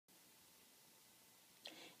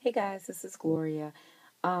Hey guys, this is Gloria.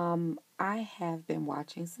 I have been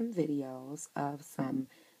watching some videos of some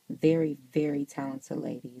very, very talented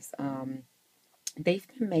ladies. They've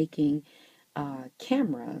been making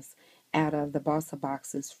cameras out of the Balsa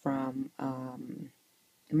boxes from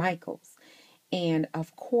Michael's. And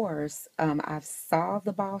of course, I've saw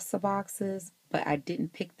the Balsa boxes, but I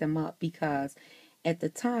didn't pick them up because at the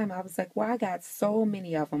time I was like, well, I got so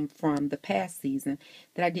many of them from the past season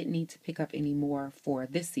that I didn't need to pick up any more for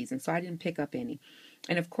this season. So I didn't pick up any.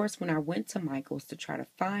 And of course, when I went to Michael's to try to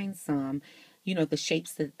find some, the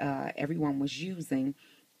shapes that everyone was using,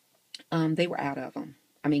 they were out of them.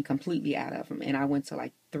 I mean, completely out of them. And I went to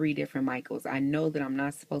like three different Michaels. I know that I'm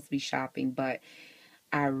not supposed to be shopping, but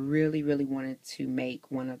I really, really wanted to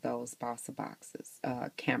make one of those Balsa boxes,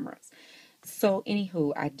 cameras. So,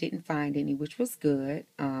 anywho, I didn't find any, which was good.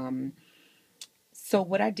 So,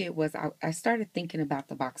 what I did was I started thinking about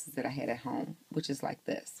the boxes that I had at home, which is like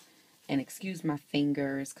this. And excuse my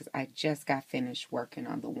fingers because I just got finished working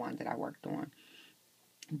on the one that I worked on.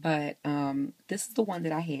 But this is the one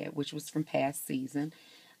that I had, which was from past season.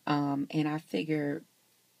 And I figured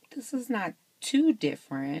this is not too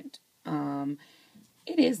different.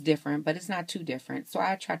 It is different, but it's not too different. So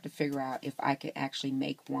I tried to figure out if I could actually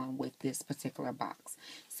make one with this particular box.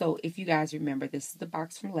 So if you guys remember, this is the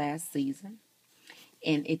box from last season,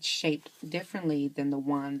 and it's shaped differently than the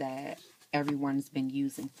one that everyone's been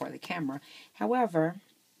using for the camera. However,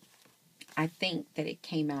 I think that it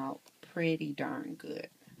came out pretty darn good.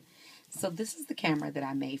 So this is the camera that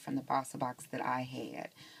I made from the Balsa box that I had.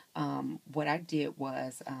 What I did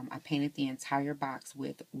was I painted the entire box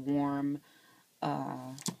with warm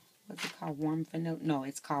what's it called? Warm vanilla? No,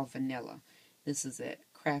 it's called vanilla. This is it.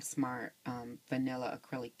 Craft Smart vanilla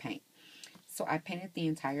acrylic paint. So I painted the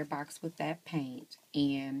entire box with that paint,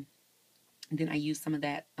 and then I used some of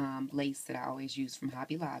that lace that I always use from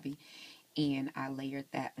Hobby Lobby, and I layered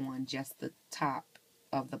that on just the top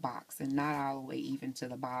of the box, and not all the way even to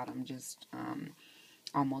the bottom, just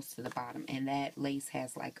almost to the bottom. And that lace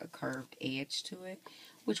has like a curved edge to it,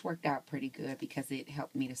 which worked out pretty good because it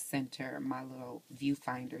helped me to center my little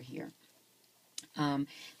viewfinder here.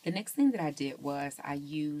 The next thing that I did was I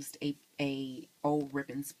used a old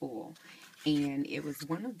ribbon spool, and it was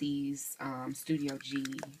one of these Studio G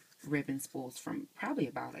ribbon spools from probably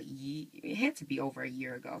about a year. It had to be over a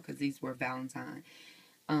year ago because these were Valentine.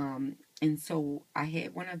 And so I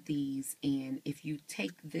had one of these, and if you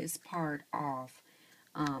take this part off,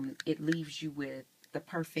 it leaves you with the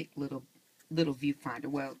perfect little viewfinder.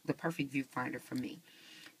 Well, the perfect viewfinder for me.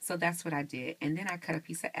 So that's what I did. And then I cut a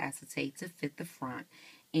piece of acetate to fit the front.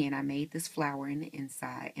 And I made this flower in the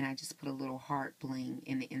inside. And I just put a little heart bling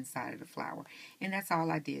in the inside of the flower. And that's all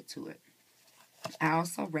I did to it. I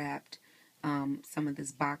also wrapped some of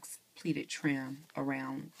this box pleated trim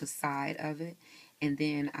around the side of it. And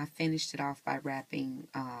then I finished it off by wrapping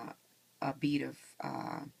a bead of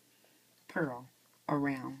pearl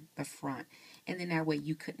around the front. And then that way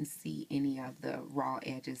you couldn't see any of the raw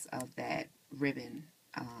edges of that ribbon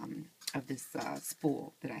of this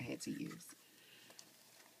spool that I had to use.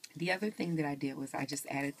 The other thing that I did was I just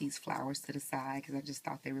added these flowers to the side because I just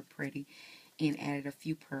thought they were pretty, and added a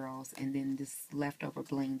few pearls, and then this leftover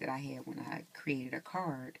bling that I had when I created a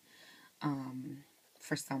card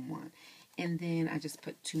for someone. And then I just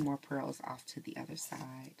put two more pearls off to the other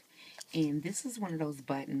side. And this is one of those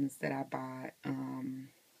buttons that I bought.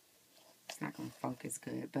 It's not going to focus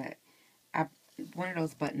good, but one of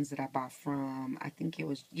those buttons that I bought from, I think it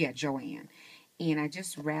was, yeah, Joann. And I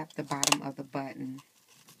just wrapped the bottom of the button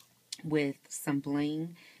with some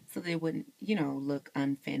bling so that it wouldn't, look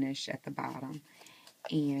unfinished at the bottom.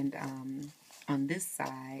 And on this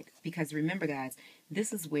side, because remember guys,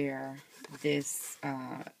 this is where this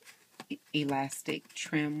elastic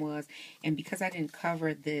trim was. And because I didn't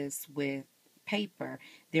cover this with paper,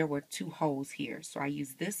 there were two holes here. So I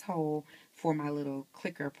used this hole for my little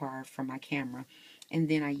clicker part for my camera. And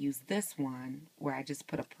then I used this one where I just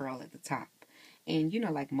put a pearl at the top. And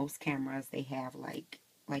like most cameras, they have like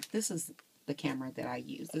this is the camera that I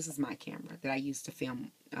use. This is my camera that I use to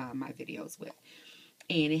film my videos with.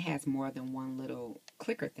 And it has more than one little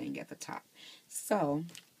clicker thing at the top. So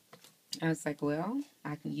I was like, well,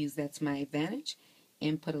 I can use that to my advantage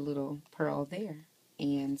and put a little pearl there.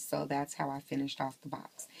 And so that's how I finished off the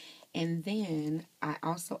box. And then I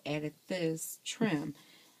also added this trim.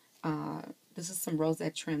 This is some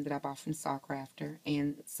rosette trim that I bought from Saw Crafter,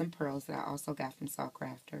 and some pearls that I also got from Saw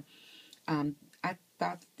Crafter. I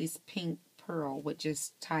thought this pink pearl would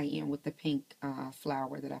just tie in with the pink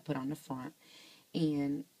flower that I put on the front.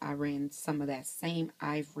 And I ran some of that same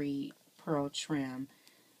ivory pearl trim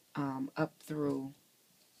up through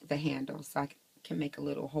the handle, so I can make a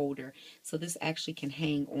little holder. So this actually can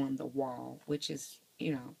hang on the wall, which is,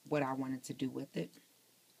 what I wanted to do with it.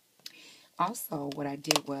 Also, what I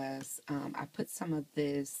did was I put some of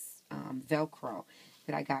this Velcro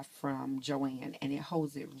that I got from Joann, and it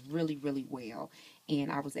holds it really, really well.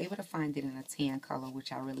 And I was able to find it in a tan color,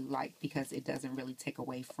 which I really like because it doesn't really take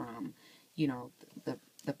away from, the,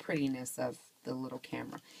 the prettiness of the little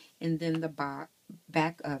camera. And then the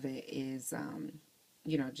back of it is,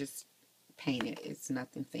 just painted. It's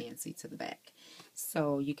nothing fancy to the back.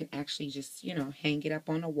 So you can actually just, hang it up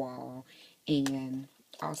on the wall, and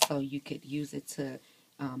also you could use it to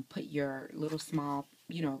put your little small,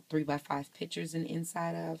 3x5 pictures in the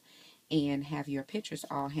inside of, and have your pictures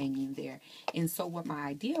all hanging there. And so what my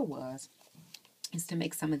idea was is to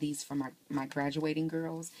make some of these for my graduating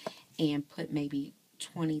girls and put maybe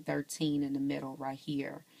 2013 in the middle right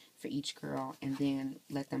here for each girl, and then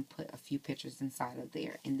let them put a few pictures inside of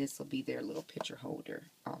there, and this will be their little picture holder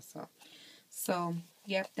also. So,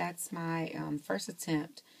 yep, that's my first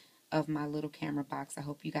attempt of my little camera box. I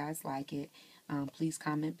hope you guys like it. Please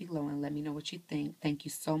comment below and let me know what you think. Thank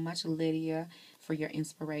you so much, Lydia, for your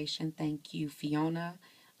inspiration. Thank you, Fiona.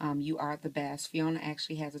 You are the best. Fiona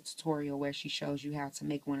actually has a tutorial where she shows you how to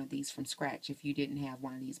make one of these from scratch if you didn't have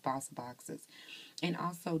one of these Balsa boxes. And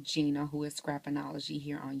also Gina, who is scrappinology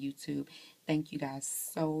here on YouTube. Thank you guys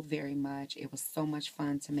so very much. It was so much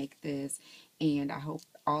fun to make this, and I hope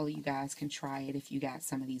all of you guys can try it if you got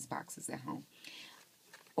some of these boxes at home.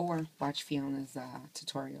 Or watch Fiona's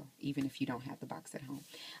tutorial, even if you don't have the box at home.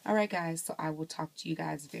 Alright guys, so I will talk to you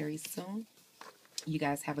guys very soon. You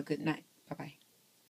guys have a good night. Bye-bye.